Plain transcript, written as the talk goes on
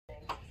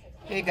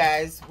Hey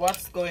guys,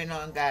 what's going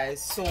on,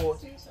 guys? So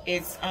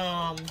it's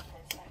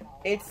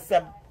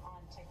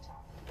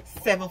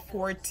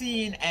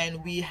 7:14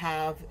 and we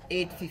have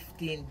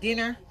 8:15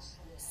 dinner,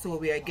 so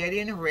we are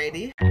getting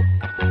ready.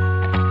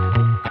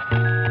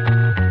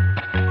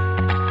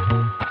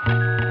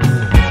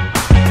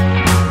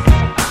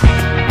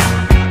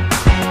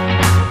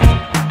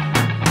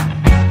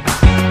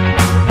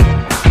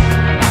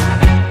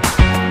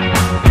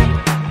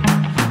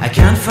 I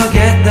can't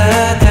forget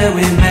the day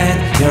we met.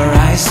 Your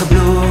eyes so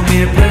blue,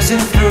 me pressing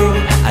through.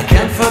 I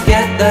can't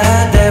forget the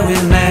day we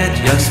met.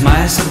 Your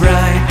smile so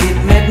bright, it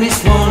made me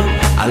swoon.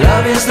 Our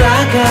love is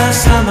like a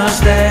summer's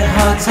day,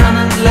 hot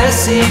and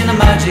endless in a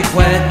magic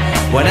way.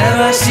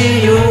 Whenever I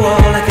see you,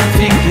 all I can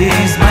think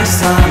is my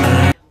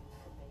summer.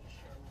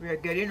 We are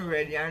getting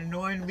ready and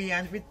knowing we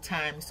and with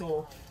time,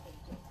 so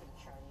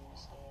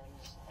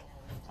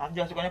I'm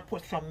just gonna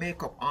put some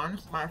makeup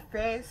on my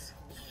face.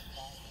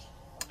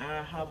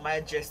 I have my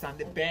dress on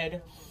the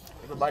bed.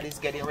 Everybody's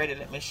getting ready.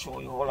 Let me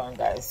show you. Hold on,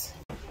 guys.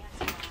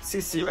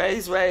 Sissy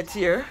is right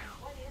here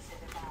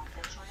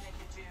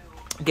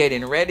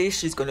getting ready.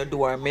 She's gonna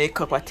do her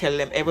makeup. I tell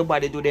them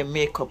everybody do their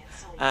makeup,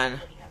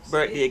 and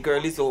birthday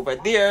girl is over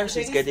there.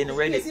 She's getting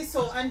ready. This is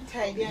so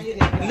untidy.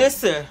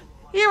 Listen,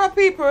 here are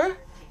people.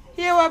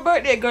 Here our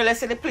birthday girl, I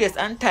say the place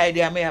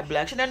untidy and me a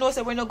black. She don't know,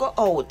 say when you go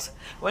out,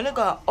 when you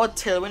go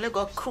hotel, when you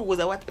go cruise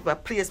or whatever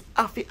place,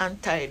 half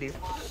untidy.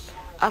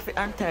 Half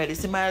untidy.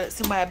 See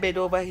my bed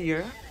over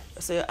here.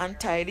 So you're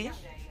untidy.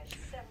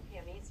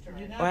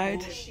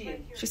 Right?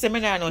 She said me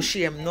nah no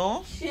shame,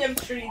 no? Shame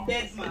free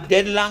dead man.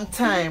 Dead long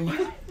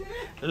time.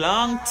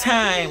 Long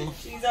time.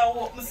 She's a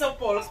walk me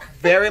support.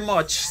 Very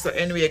much. So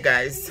anyway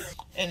guys,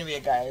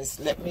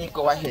 let me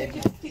go ahead.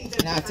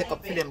 Now take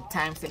up for them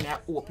time so me I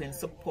open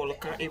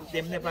sepulchre. If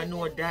them never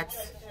know that,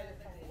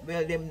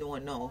 well them know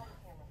now.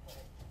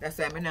 That's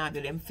why me now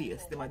do them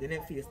face. Them do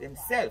them face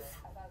themselves.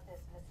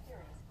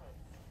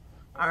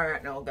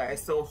 Alright now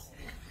guys, so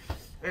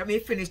let me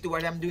finish do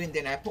what I'm doing,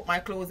 then I put my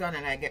clothes on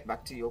and I get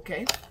back to you,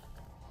 okay?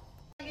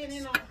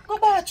 Go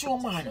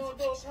bathroom, man.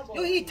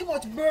 You eat too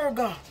much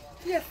burger.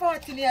 You're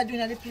 14 you're doing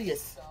at the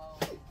place.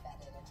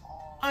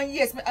 And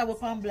yes, me have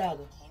up on blog.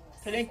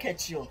 So then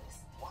catch you.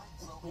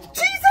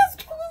 Jesus!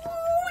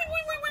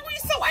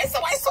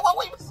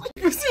 Wait.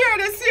 You see her,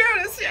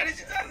 Jesus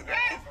Christ.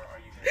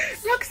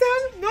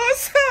 Roxanne, no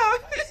sir.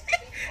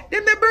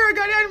 Then the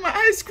burger and my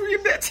ice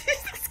cream, that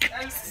Jesus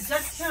Christ.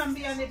 That can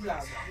be on the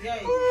blog. Yeah,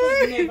 it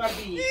could never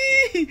be.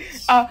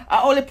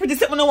 I only pretty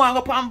something I want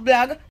to go on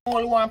blog. I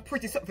only want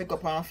pretty something to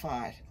go on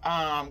fart.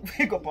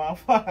 We go on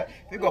fart.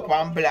 We go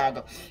on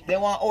blog. They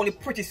want only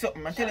pretty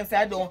something. I tell them say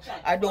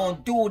I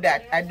don't do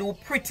that. I do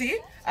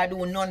pretty. I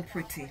do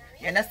non-pretty.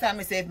 You understand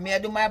me? Say if me I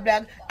do my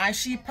blog and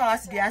she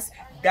pass gas,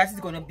 that is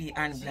gonna be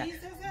on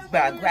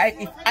blog, right?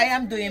 If I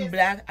am doing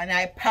blog and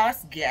I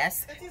pass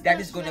gas, that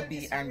is gonna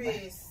be on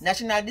blog.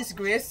 National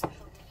disgrace.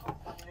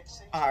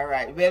 All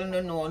right. Well,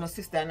 no,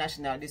 sister,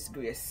 national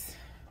disgrace.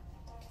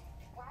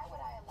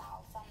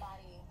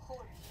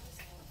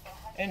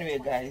 Anyway,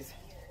 guys,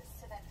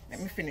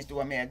 let me finish do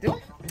what I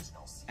do,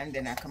 and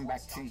then I come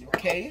back to you,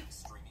 okay?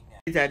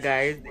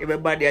 Guys,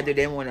 everybody I do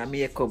them wanna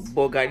make up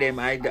bugger them.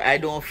 I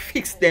don't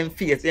fix them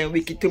face. Then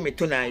wicked to me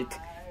tonight.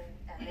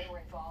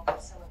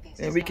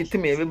 Then wicked to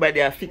me.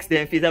 Everybody I fix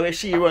them face. That way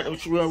she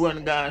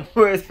run gone.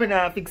 First me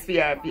now fix for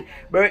her.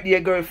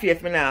 Birthday girl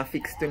face me now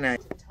fix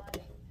tonight.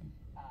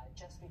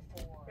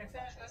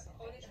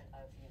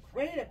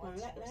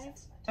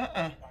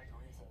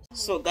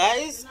 So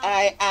guys,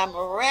 I am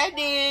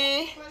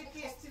ready.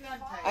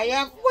 I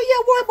am. What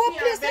you worry about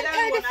place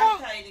untidy for?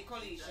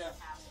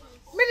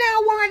 Me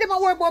now worry them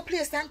worry about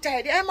place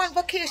untidy. I'm on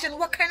vacation.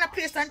 What kind of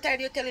place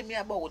untidy you telling me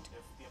about?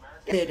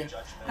 Bed.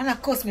 And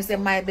of course me say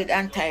my bed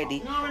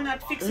untidy. No, we're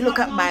not fixing. Look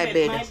at my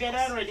bed. My bed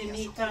already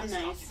neat and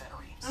nice.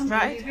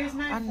 Right?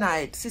 And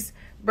nice. Sis,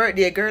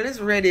 birthday girl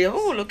is ready.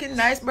 Oh, looking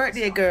nice,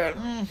 birthday girl.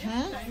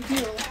 Thank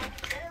you.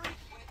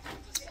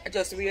 I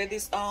just wear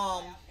this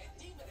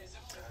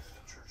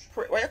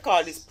what you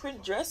call this,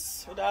 print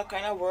dress with all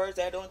kind of words.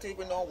 I don't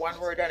even know one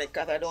word on it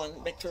because I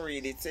don't make to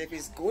read it. So if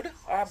it's good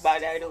or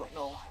bad, I don't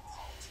know.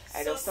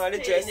 I just saw the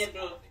dress.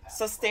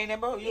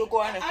 Sustainable. You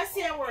go on. I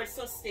see a word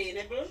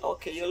sustainable.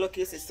 Okay, you look,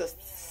 you see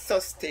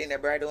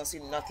sustainable. I don't see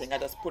nothing. I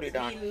just put it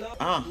on.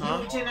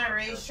 New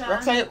generation.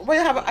 Roxanne, why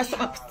you have a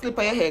slip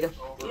on your head?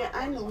 Yeah,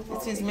 I know.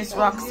 This is Miss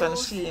Roxanne.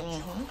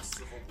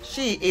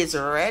 She is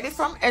ready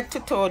from head to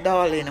toe,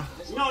 darling.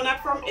 No,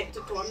 not from head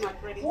to toe. I'm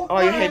not ready. Oh,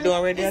 your head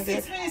don't ready as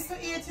it?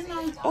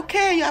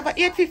 Okay, you have an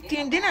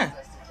 8:15 dinner.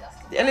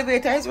 The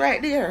elevator is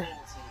right there.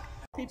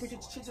 People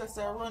she just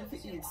run to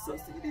eat, so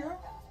see there.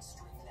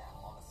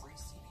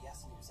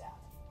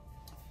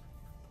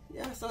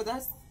 Yeah, so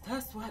that's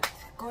what's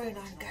going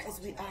on, guys.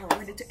 We are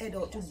ready to head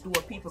out to do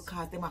a people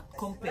because them are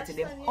complaining,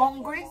 them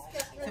hungry.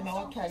 So I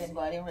want to try them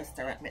go to the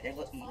restaurant, make them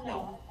go eat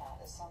now.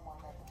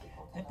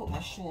 I put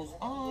my shoes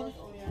on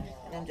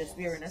and I'm just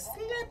wearing a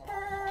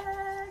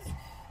slippers.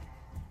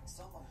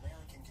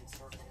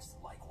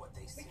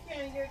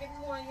 you're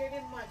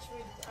the match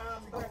with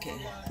Okay.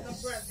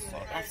 Brazil. So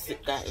that's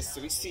it, guys.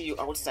 So we see you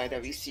outside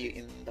and we see you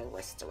in the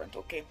restaurant,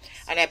 okay?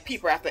 And then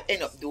people have to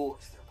end up do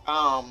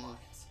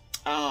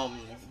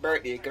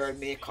birthday girl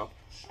makeup.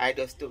 I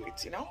just do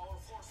it, you know?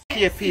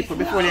 Here people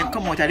before they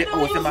come out of the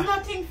house. Use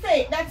nothing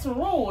fake, that's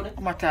rude.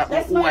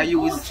 That's who I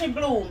use Gucci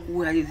bloom.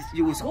 who I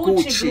use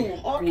Gucci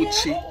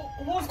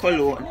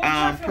cologne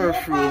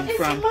perfume It's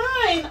from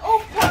mine,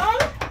 Opal.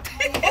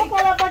 Opal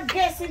have a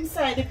guest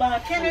inside the bar.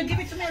 Can you give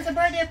it to me as a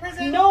birthday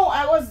present? No,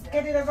 I was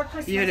getting it as a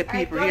Christmas. Hear the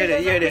people, I got it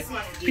as a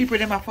Christmas gift. people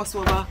them are fuss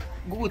over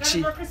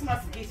Gucci. That's a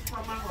Christmas gift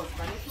from my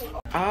husband.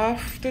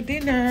 After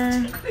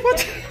dinner.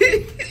 What?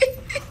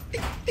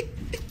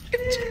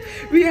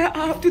 We are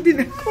after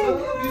dinner.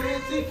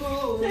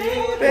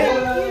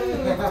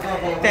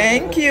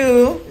 Thank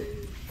you.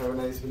 Have a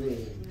nice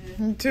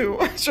evening. Too.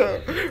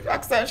 Sure.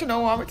 Roxanne, she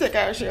don't want me to take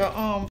her. She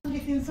I'm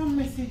getting some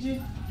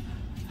messages.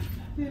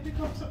 They pick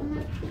up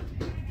something.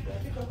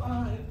 Pick up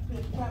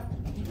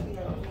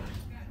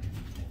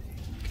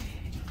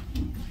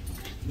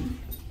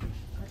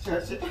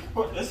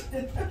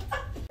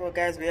Well,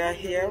 guys, we are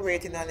here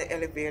waiting on the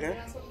elevator.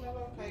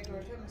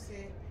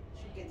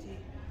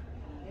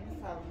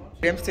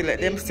 Them still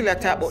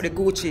talk about the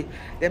Gucci.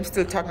 Them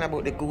still talking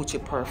about the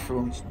Gucci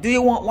perfumes. Do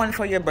you want one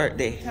for your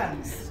birthday?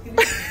 Thanks.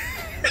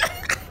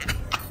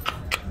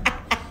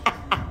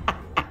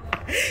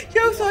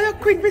 Yo, so you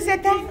quick to say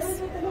thanks.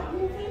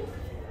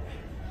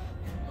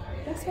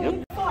 That's what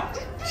you thought.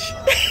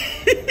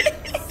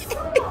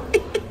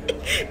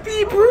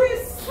 People.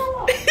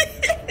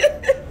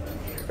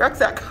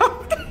 Roxanne,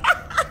 come.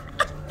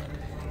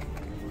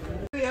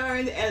 We are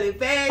in the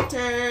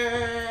elevator.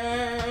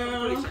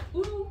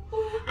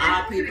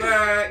 Happy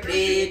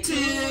birthday to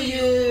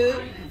you.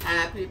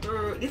 Happy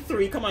birthday.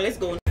 3. Come on, let's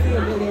go. I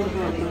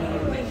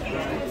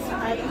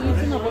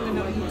eaten up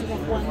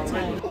one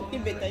time.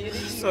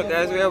 So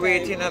guys, we are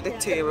waiting at the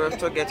table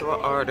to get our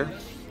order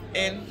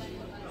in.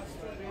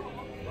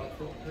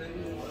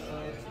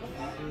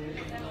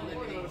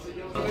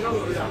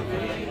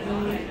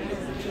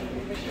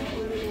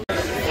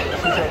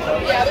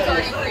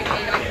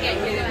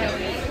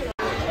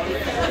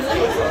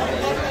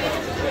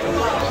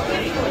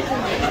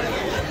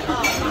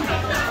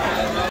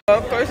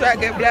 Of course I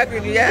get black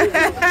with you, yeah.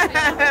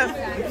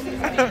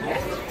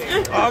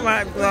 Oh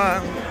my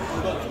god.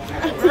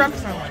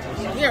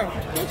 Roxanne. Here.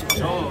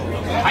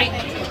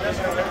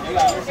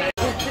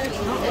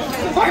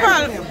 Come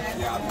on.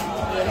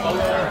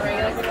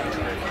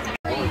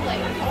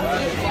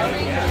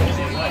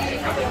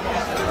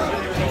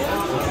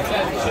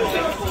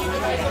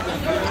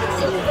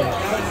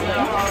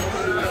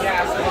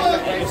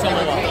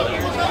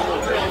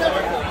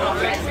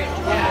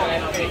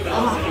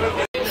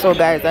 So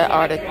guys, I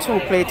ordered 2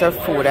 plates of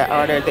food. I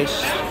ordered the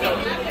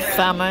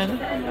salmon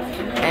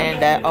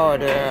and I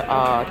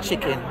ordered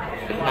chicken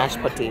mashed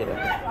potato.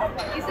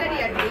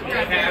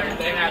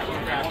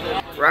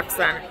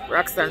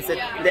 Roxanne said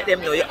let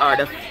them know you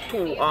order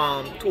 2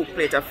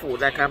 plates of food,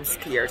 like I'm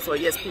scared. So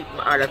yes,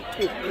 people order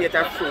 2 plates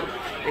of food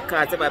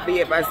because if I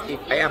behave as if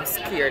I am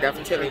scared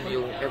of telling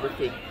you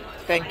everything.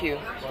 Thank you.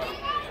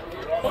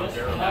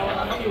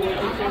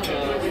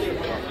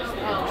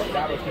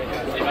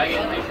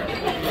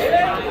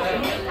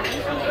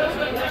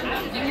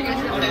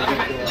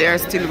 They are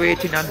still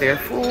waiting on their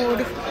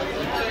food.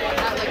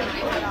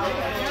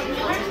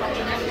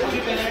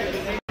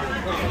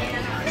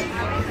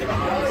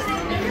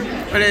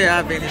 What are you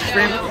having?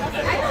 Shrimp?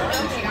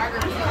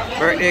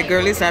 Birthday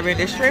girl is having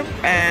the shrimp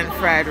and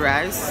fried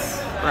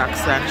rice.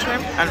 Roxanne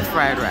shrimp and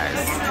fried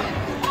rice.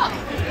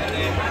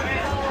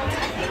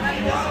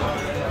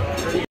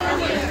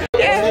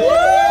 Yeah.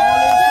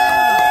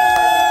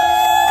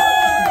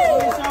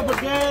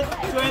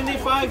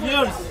 25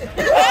 years.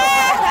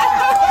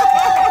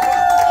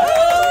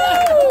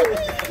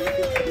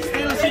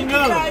 Still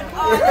single.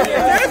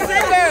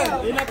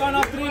 In a count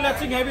of 3, let's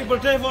sing happy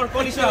birthday for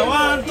Kolisha.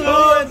 1, 2,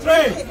 and 3.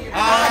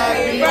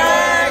 Happy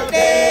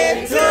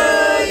birthday to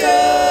you.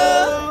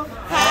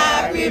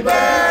 Happy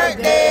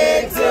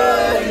birthday to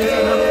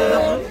you.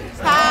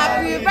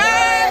 Happy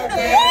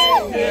birthday,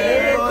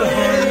 dear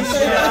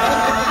Kolisha.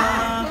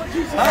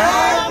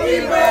 Happy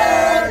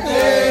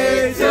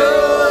birthday to you.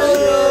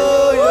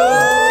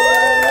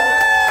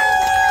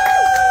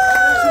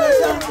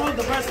 All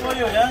the best for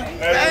you, yeah?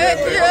 Thank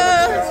you.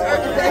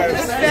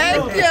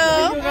 Thank you.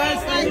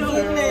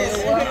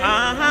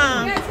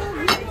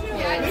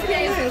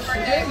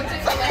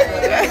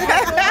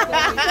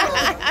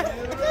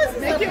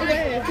 Thank you.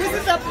 This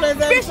is a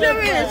present. Fisher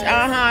Rich.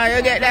 You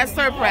get that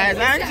surprise,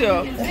 aren't you?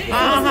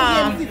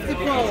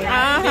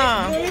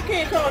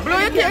 Blow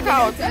your cake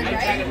out.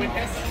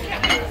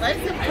 Like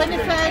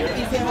 25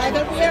 is the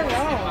other way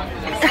around.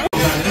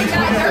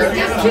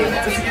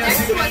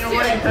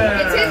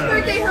 It's his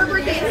birthday, her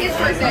birthday, and his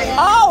birthday.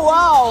 Oh,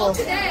 wow.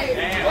 Today.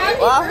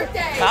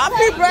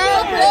 Happy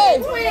birthday.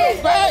 Happy birthday.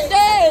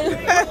 Birthday.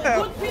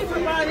 Good people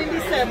born in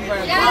December.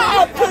 Yeah.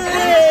 Oh,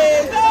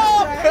 please.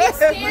 Oh,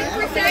 Stand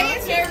for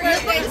Diane's hair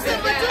birthday.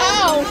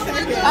 Oh,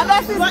 and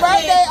that's his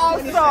birthday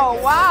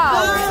also. Wow.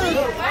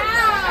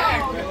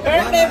 Wow.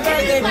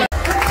 Birthday.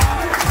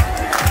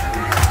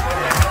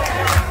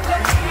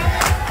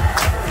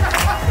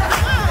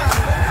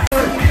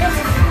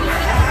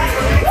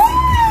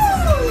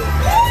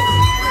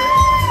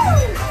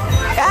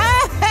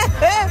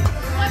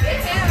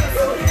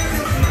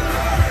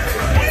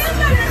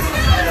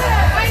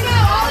 I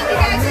know, all of you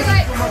guys are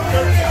like,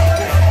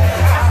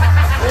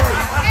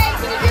 hey,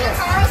 can you do the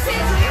Carlton?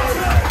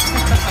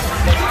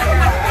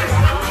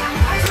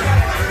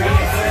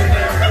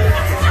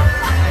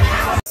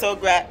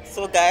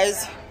 So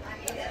guys,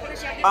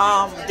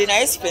 dinner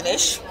is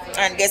finished,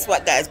 and guess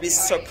what, guys? We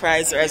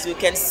surprised her. As you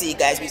can see,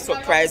 guys, we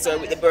surprised her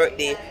with the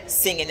birthday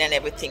singing and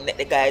everything. That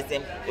the guys,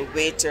 the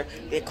waiter,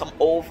 they come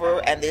over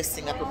and they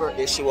sing happy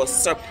birthday. She was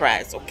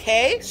surprised.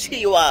 Okay,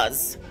 she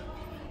was.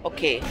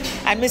 Okay,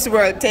 and Miss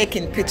World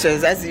taking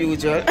pictures as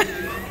usual.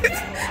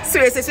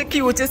 Seriously, she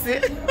cute, you see.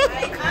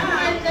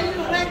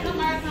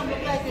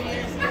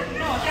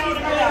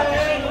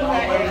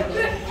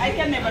 I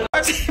can never.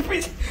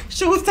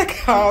 Shoes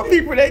take off.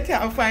 People, they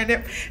can't find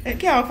them. They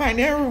can't find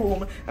their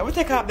room. I will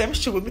take off them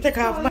shoes. We take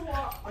off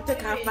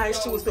my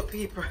shoes to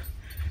people.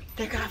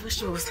 Take off the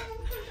shoes.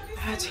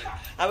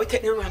 And we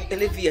take the wrong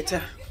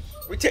elevator.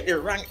 We take the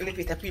wrong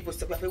elevator. People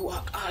stop. We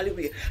walk all the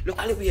way. Look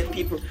all the way,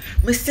 people.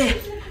 Me say,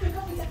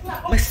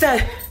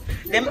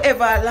 them ever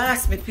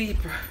last me,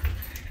 people.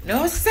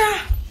 No,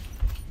 sir.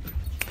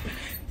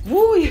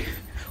 Woo.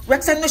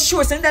 Rex on the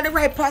shoes. And that the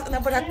right path. And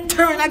I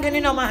turn again,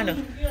 you know,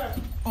 man.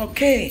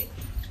 Okay.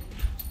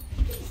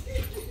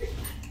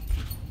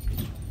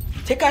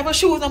 Take off your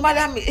shoes, no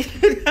matter me.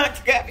 Take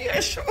off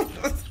your shoes.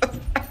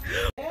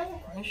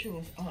 My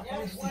shoes.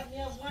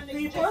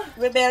 People,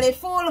 we belly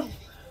full.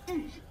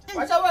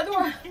 What are we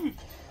doing?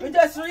 We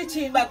just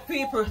reaching back,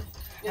 people.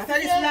 After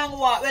this long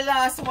walk, we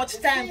lost so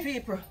much time,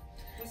 people.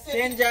 To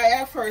enjoy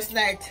our first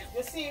night.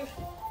 You see,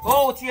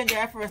 Oh, to enjoy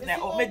our first night.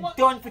 Oh, me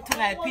done for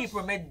tonight,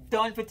 people. Me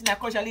done for tonight.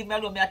 Cause you leave me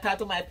alone. Me I talk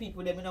to my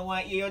people. They don't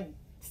want to hear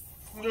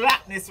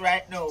slackness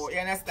right now. You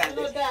understand?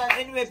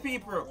 Anyway,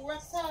 people,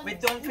 we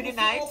done for the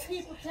night.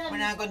 When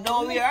I go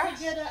nowhere,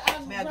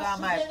 me I go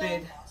on my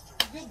bed.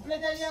 you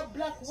blood and your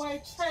black,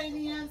 white,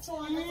 shiny and so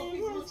on. So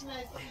people look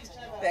nice to each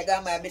other. I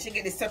got my bitch. She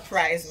get the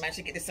surprise, man.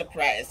 She get the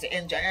surprise to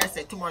enjoy. And I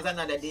said tomorrow's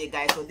another day,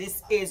 guys. So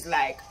this is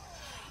like,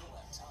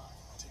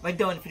 we're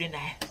done for the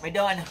night. We're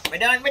done.